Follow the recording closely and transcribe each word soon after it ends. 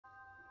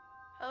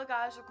Hello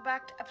guys, welcome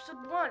back to episode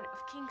 1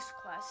 of King's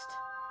Quest.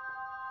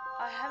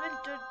 I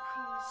haven't done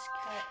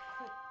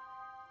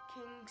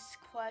King's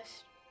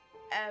Quest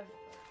ever.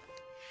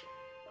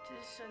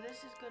 So this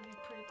is going to be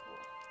pretty cool.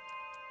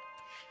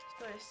 Let's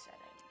go to settings.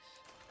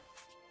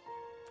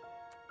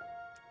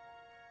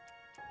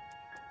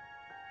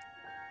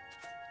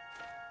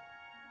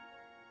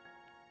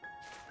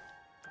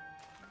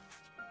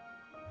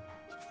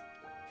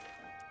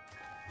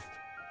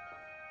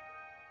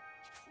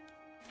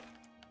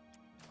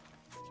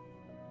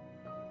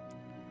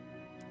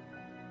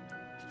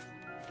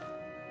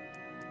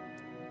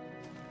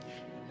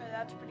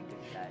 That's pretty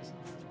good, guys.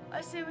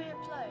 I say we hit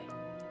play.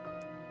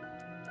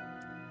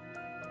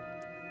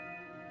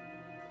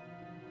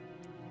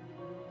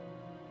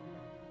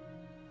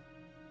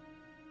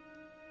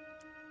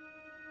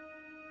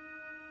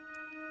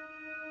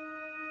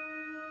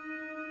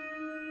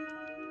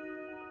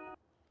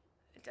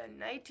 It's a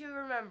night to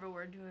remember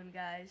we're doing,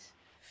 guys.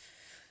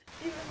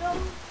 Even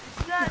though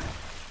it's not...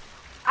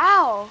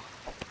 Ow!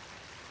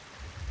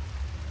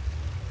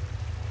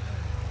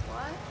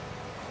 What?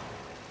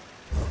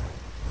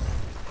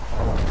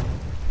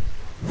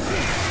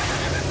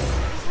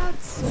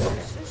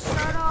 Let's just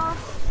start off.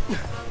 It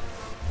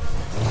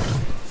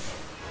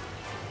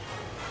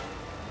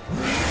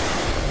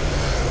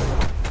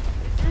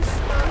just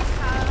shows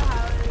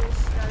how it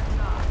starts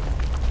off.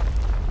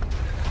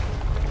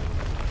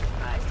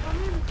 Guys, tell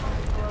me in the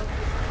comments below.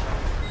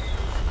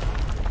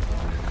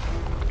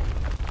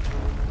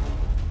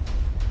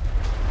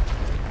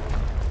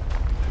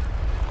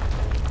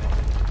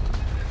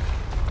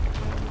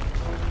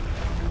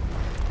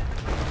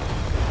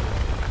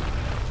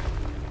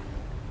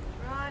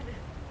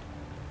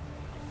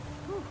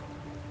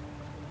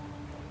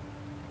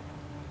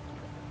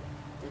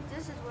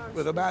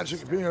 With a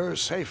magic mirror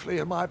safely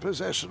in my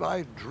possession,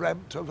 I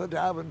dreamt of the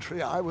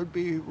Daventry I would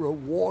be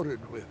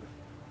rewarded with,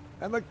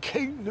 and the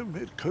kingdom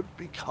it could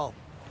become.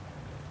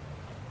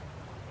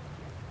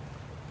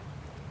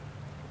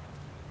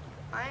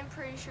 I'm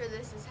pretty sure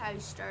this is how you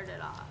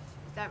started off.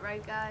 Is that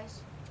right,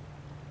 guys?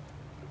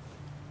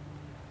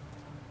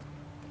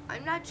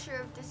 I'm not sure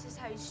if this is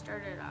how you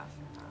started off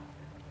or not.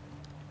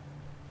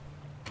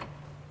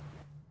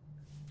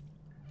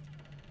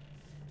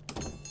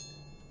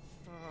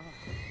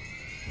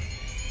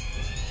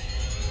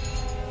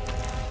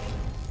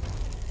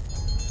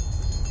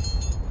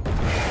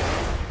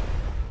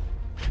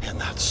 In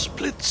that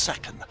split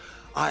second,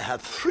 I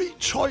had 3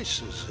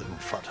 choices in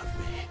front of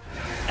me.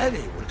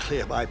 Any would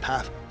clear my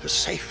path to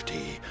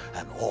safety,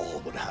 and all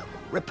would have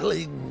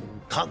rippling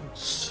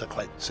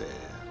consequences.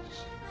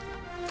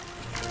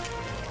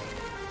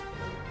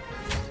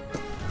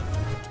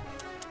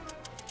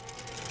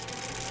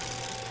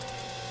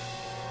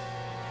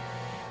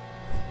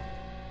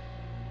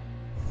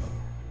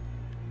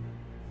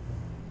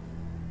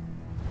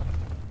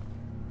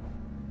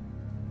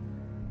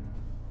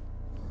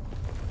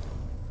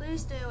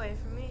 Please stay away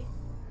from me.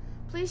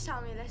 Please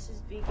tell me this is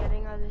the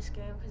beginning of this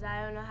game, because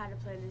I don't know how to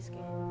play this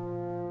game.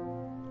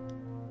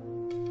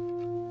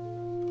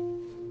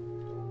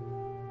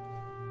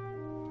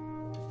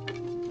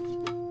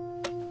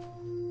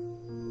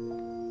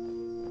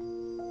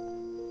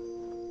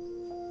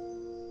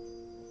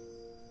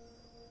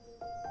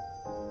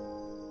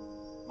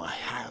 My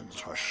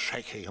hands were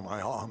shaking and my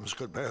arms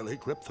could barely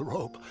grip the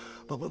rope,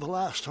 but with the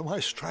last of my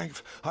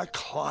strength, I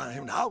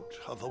climbed out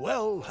of the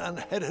well and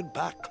headed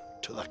back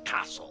to the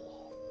castle.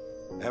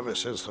 Ever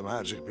since the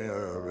magic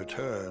mirror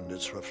returned,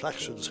 its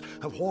reflections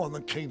have warned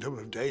the kingdom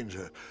of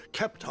danger,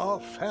 kept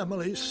our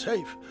family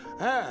safe,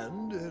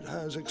 and it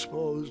has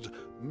exposed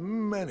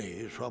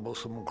many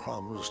troublesome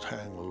crumbs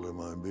tangled in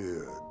my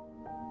beard.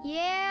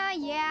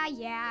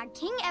 Yeah.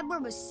 King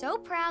Edward was so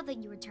proud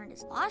that you returned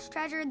his lost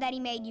treasure that he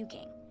made you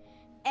king.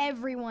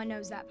 Everyone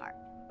knows that part.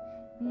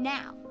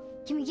 Now,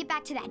 can we get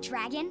back to that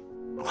dragon?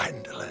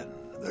 Gwendolyn,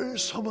 there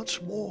is so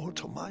much more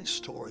to my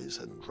stories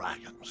than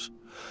dragons.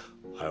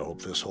 I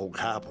hope this old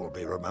cap will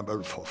be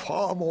remembered for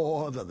far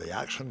more than the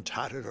action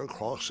tattered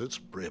across its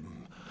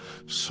brim,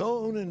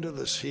 sewn into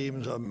the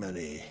seams of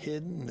many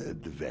hidden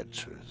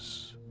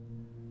adventures.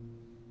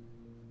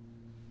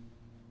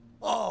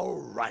 All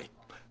right,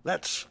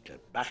 let's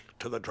get back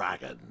to the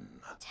dragon.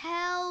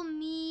 Tell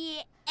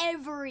me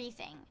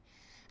everything.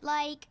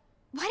 Like,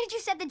 why did you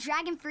set the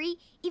dragon free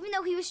even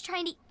though he was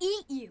trying to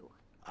eat you?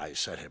 I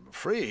set him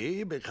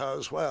free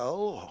because,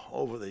 well,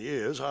 over the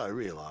years I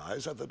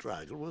realized that the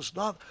dragon was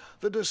not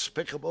the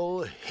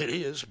despicable,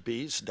 hideous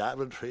beast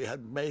Daventry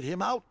had made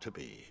him out to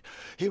be.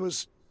 He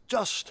was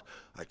just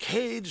a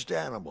caged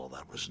animal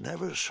that was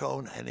never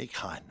shown any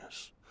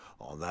kindness.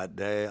 On that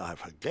day, I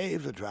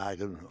forgave the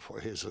dragon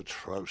for his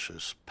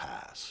atrocious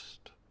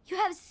past. You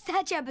have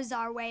such a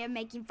bizarre way of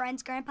making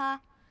friends, Grandpa.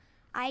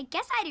 I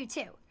guess I do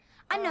too.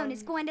 I'm known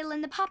as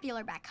Gwendolyn the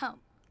Popular back home.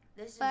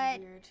 This is but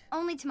weird.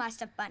 only to my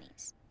stuffed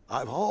bunnies.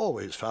 I've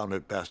always found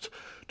it best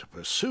to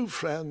pursue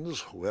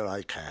friends where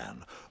I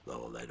can,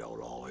 though they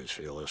don't always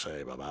feel the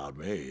same about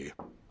me.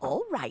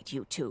 All right,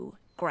 you two.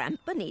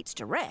 Grandpa needs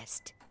to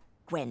rest.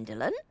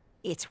 Gwendolyn,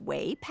 It's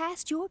way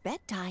past your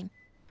bedtime.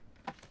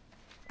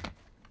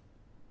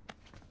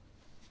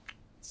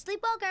 Sleep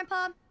well,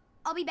 Grandpa.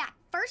 I'll be back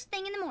first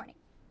thing in the morning.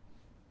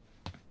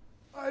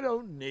 I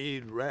don't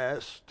need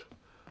rest.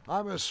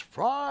 I'm as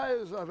spry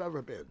as I've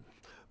ever been,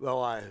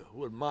 though I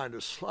wouldn't mind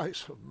a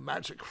slice of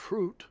magic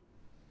fruit.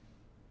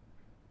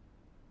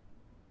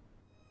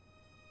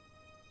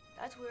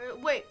 That's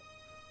weird. Wait,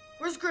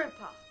 where's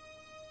Grandpa?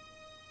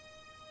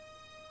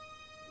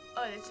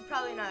 Oh, this is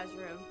probably not his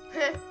room.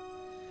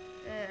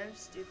 I'm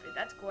stupid.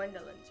 That's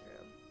Gwendolyn's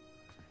room.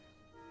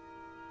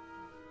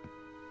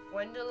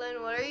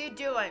 Gwendolyn, what are you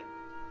doing?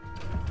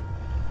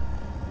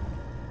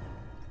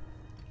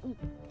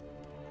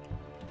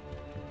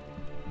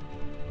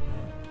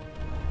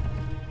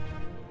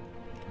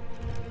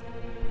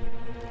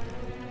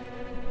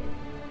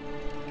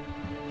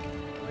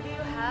 What do you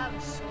have?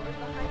 A sword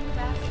behind your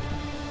back?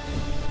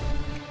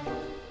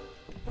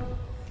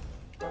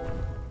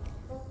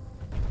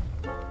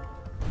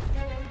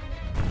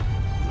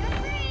 You're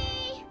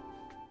free!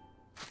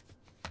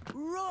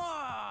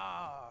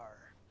 Roar!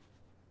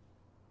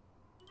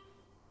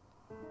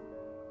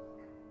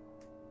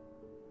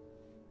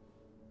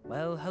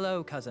 Well,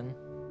 hello, cousin.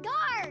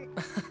 Guard!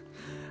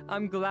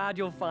 I'm glad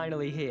you're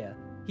finally here.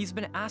 He's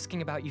been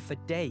asking about you for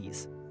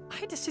days. I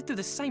had to sit through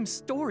the same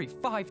story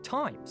 5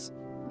 times.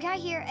 We got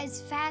here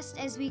as fast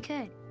as we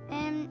could.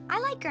 And I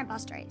like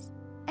Grandpa's stories,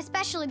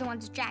 especially the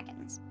ones with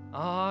dragons.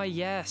 Ah,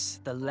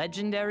 yes, the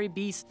legendary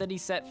beast that he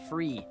set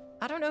free.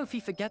 I don't know if he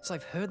forgets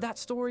I've heard that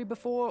story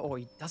before or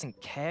he doesn't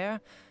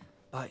care,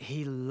 but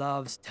he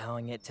loves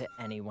telling it to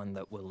anyone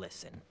that will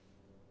listen.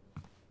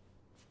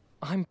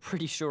 I'm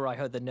pretty sure I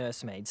heard the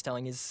nursemaids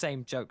telling his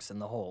same jokes in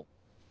the hall.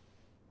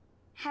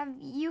 Have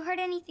you heard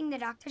anything the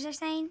doctors are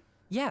saying?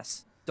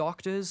 Yes,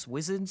 doctors,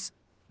 wizards,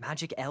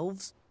 magic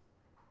elves.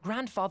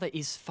 Grandfather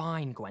is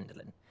fine,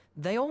 Gwendolyn.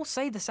 They all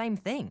say the same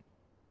thing.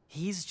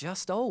 He's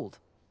just old.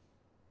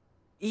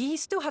 He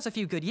still has a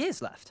few good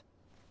years left.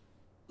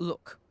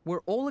 Look, we're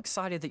all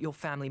excited that your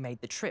family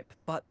made the trip,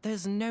 but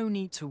there's no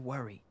need to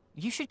worry.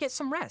 You should get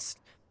some rest.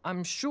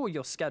 I'm sure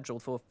you're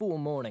scheduled for a full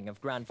morning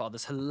of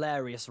Grandfather's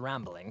hilarious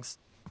ramblings.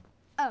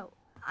 Oh,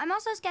 I'm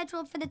also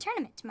scheduled for the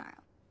tournament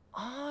tomorrow.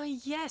 Ah,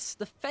 yes,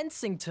 the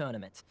fencing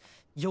tournament.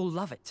 You'll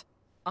love it.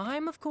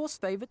 I'm, of course,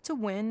 favored to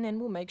win and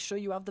will make sure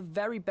you have the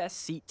very best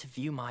seat to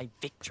view my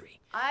victory.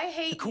 I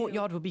hate The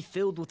courtyard will be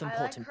filled with I like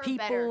important her better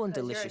people and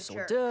 'cause you're a delicious hors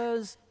jerk.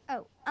 d'oeuvres.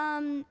 Oh,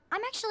 I'm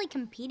actually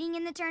competing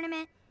in the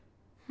tournament.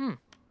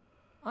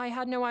 I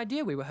had no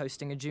idea we were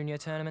hosting a junior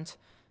tournament.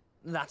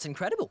 That's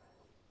incredible.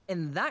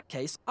 In that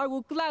case, I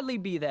will gladly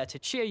be there to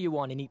cheer you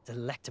on and eat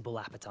delectable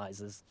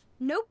appetizers.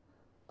 Nope,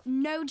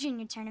 no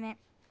junior tournament.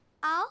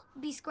 I'll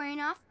be squaring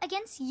off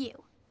against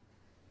you.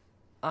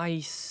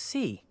 I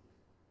see.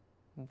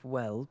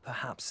 Well,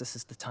 perhaps this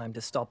is the time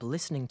to stop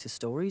listening to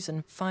stories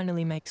and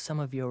finally make some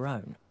of your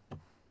own.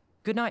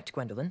 Good night,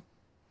 Gwendolyn.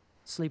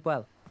 Sleep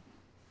well.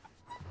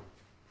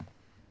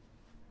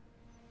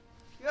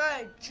 You're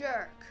a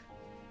jerk.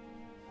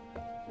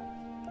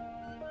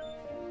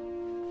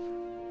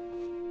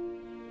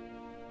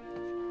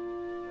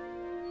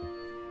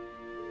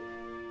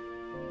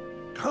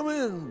 Come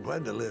in,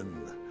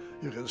 Gwendolyn.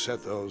 You can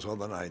set those on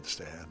the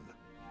nightstand.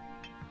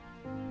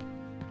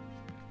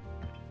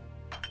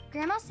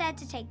 Grandma said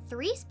to take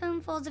 3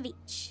 spoonfuls of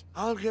each.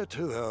 I'll get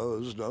to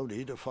those. No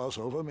need to fuss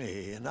over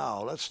me.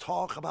 Now, let's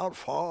talk about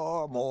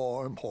far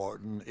more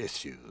important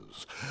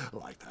issues,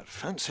 like that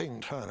fencing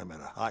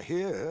tournament. I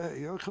hear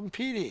you're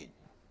competing.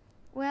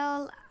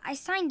 Well, I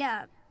signed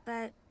up,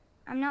 but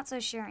I'm not so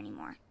sure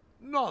anymore.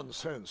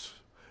 Nonsense.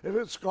 If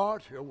it's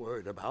Scott you're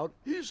worried about,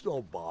 he's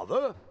no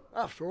bother.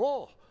 After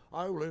all,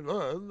 I only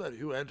learned that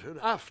you entered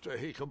after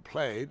he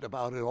complained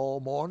about it all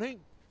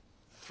morning.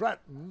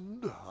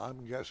 Threatened,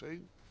 I'm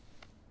guessing.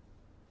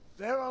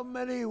 There are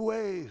many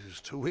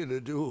ways to win a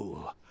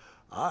duel.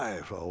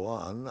 I, for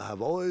one,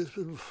 have always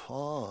been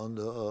fond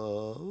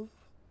of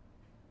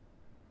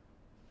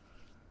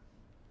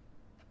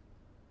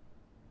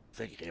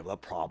thinking of the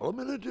problem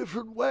in a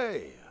different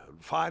way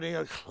and finding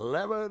a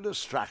clever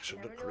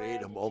distraction to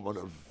create a moment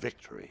of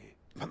victory.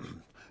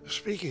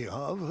 Speaking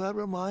of, that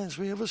reminds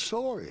me of a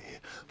story,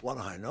 one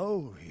I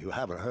know you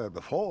haven't heard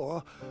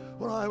before.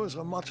 When I was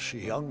a much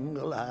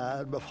younger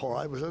lad, before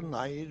I was a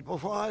knight,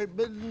 before I'd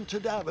been to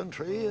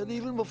Daventry, and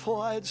even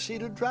before I'd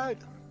seen a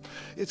dragon.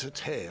 It's a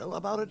tale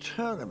about a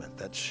tournament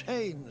that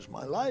changed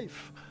my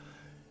life.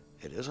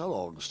 It is a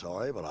long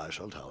story, but I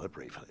shall tell it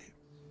briefly.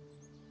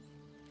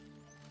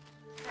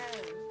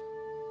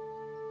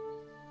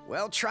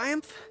 Well,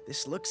 Triumph,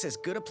 this looks as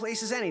good a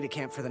place as any to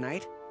camp for the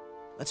night.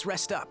 Let's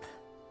rest up.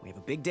 We have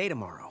a big day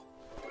tomorrow.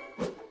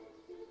 Am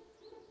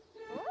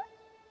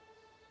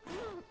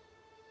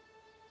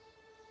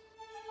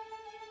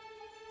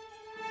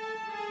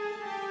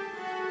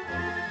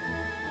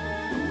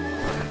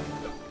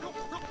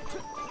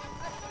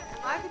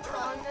I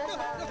controlling this?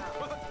 I don't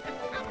know.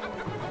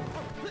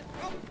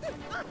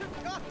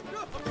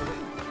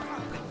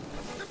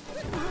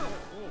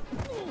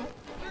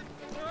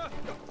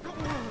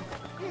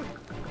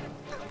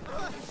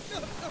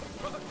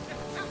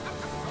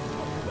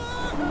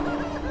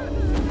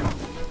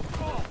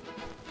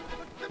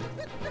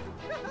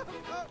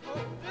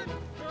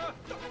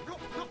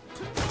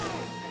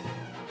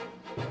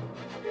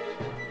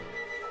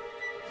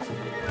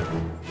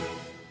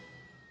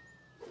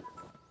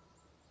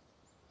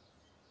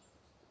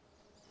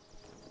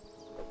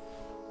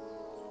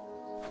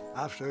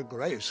 After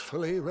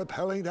gracefully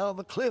rappelling down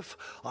the cliff,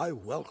 I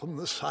welcomed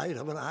the sight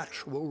of an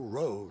actual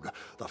road,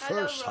 the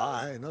Hello, first road.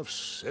 sign of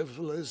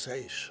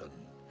civilization.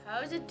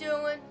 How's it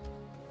doing?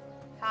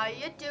 How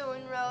you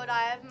doing, road?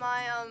 I have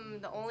my,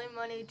 the only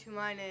money to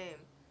my name.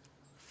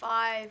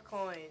 5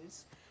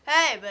 coins.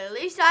 Hey, but at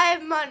least I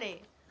have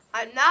money.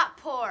 I'm not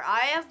poor. I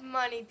have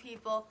money,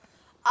 people.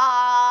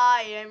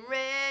 I am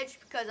rich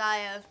because I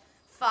have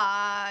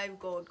 5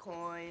 gold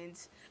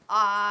coins.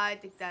 I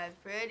think that's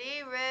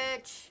pretty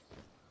rich.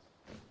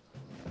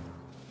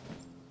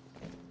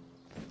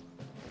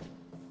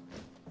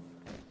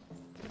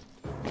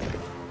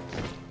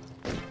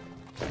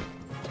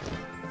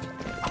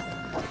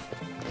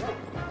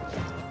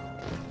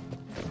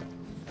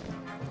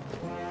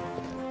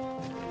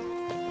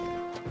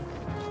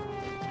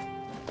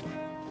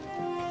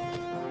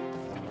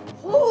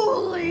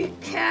 Holy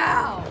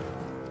cow!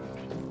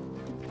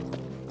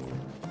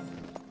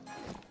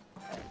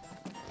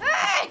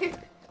 Hey!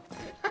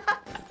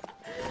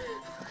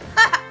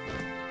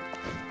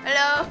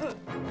 Hello?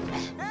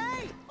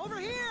 Hey! Over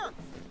here!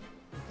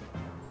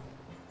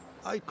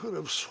 I could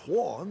have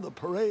sworn the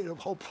parade of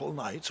hopeful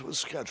knights was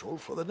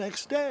scheduled for the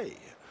next day.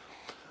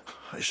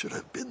 I should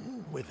have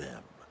been with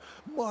them,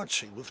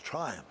 marching with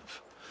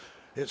triumph.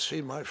 It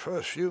seemed my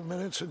first few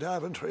minutes in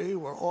Daventry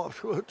were off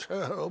to a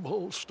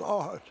terrible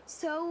start.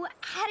 So,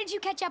 how did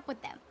you catch up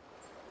with them?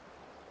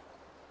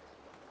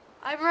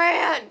 I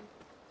ran!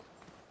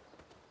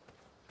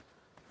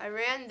 I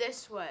ran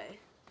this way.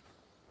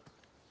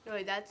 No,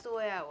 wait, that's the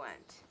way I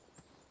went.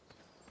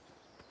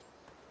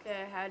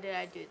 Okay, how did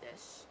I do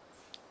this?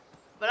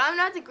 But I'm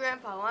not the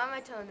grandpa. Why am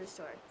I telling this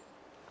story?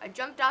 I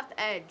jumped off the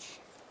edge.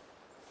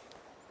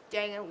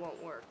 Dang, it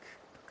won't work.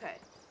 Okay,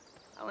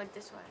 I went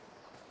this way.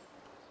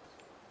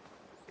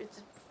 It's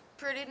a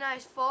pretty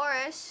nice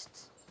forest.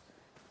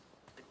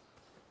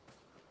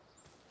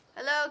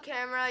 Hello,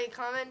 camera. You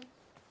coming?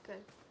 Okay.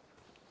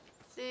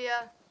 See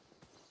ya.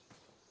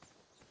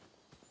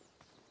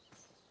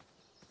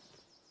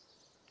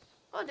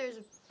 Oh,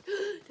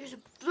 there's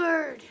a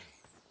bird.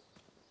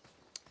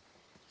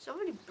 So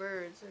many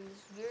birds and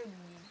this weird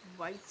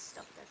white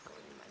stuff that's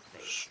going in my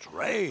face.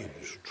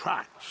 Strange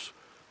tracks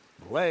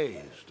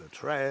blazed a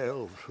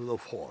trail through the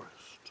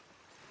forest.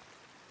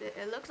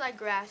 It looks like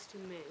grass to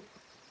me.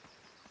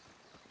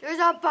 There's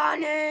a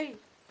bunny!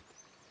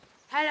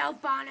 Hello,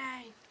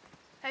 bunny!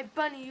 Hey,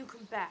 bunny, you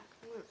come back.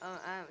 Oh,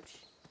 ouch.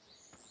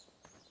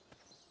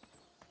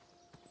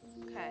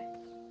 Okay.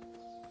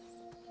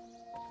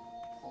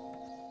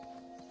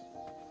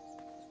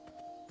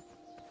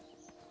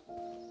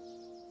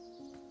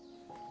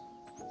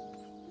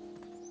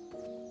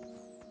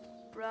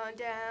 Run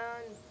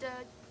down, da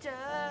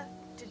da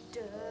da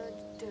da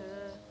da.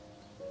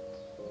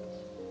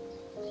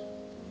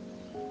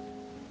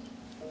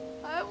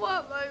 I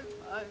want my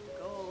 5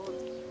 gold.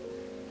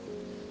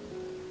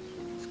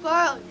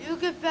 Squirrel, you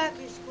get back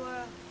here,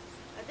 squirrel.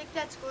 I think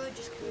that squirrel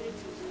just committed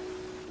suicide.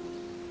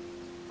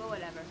 But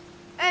whatever.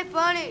 Hey,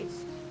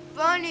 bunnies!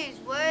 Bunnies,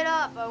 wait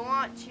up, I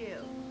want you.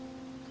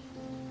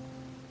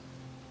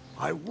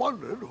 I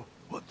wondered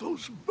what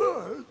those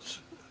birds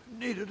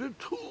needed a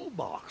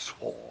toolbox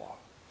for.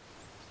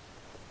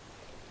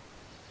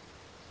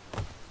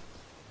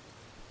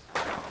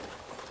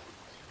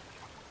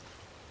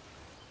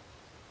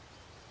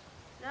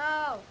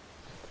 No!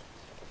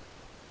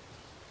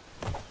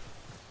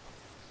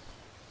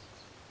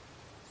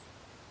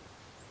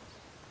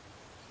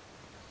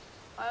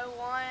 I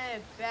want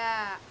it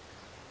back.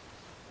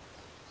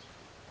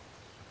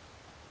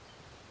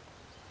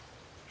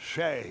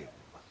 Shame.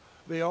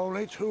 The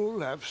only tool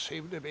left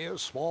seemed to be a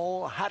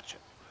small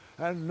hatchet.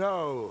 And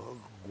no,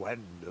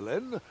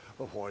 Gwendolyn,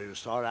 before you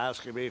start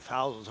asking me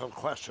thousands of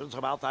questions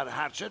about that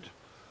hatchet,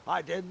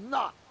 I did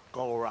not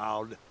go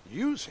around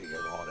using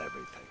it on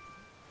everything.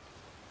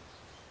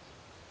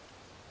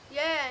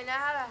 Yeah, and I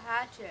have a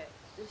hatchet.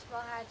 The small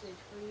hatchet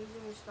for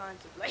using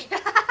responsibly.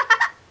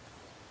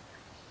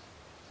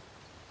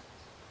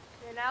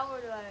 Okay, now where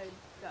do I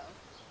go?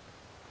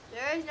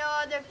 There is no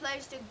other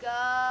place to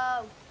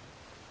go.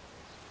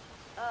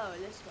 Oh,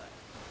 this way.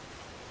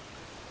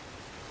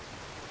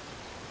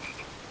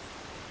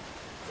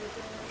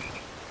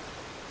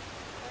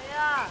 Oh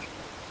yeah.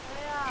 Oh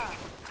yeah.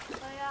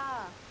 Oh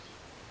yeah.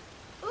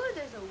 Ooh,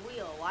 there's a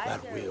wheel. Why is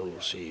That there a wheel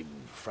wheel?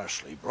 seemed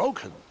freshly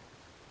broken.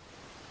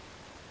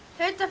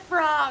 Hit the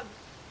frog.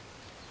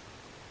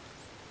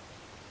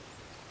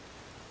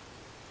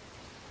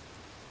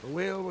 The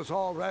wheel was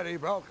already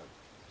broken.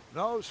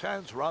 No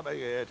sense rubbing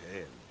it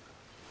in.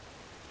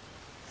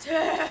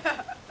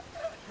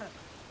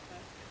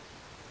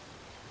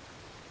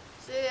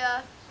 See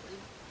ya.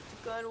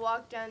 Go and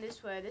walk down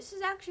this way. This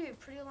is actually a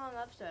pretty long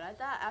episode. I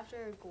thought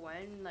after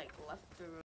Gwen left the room.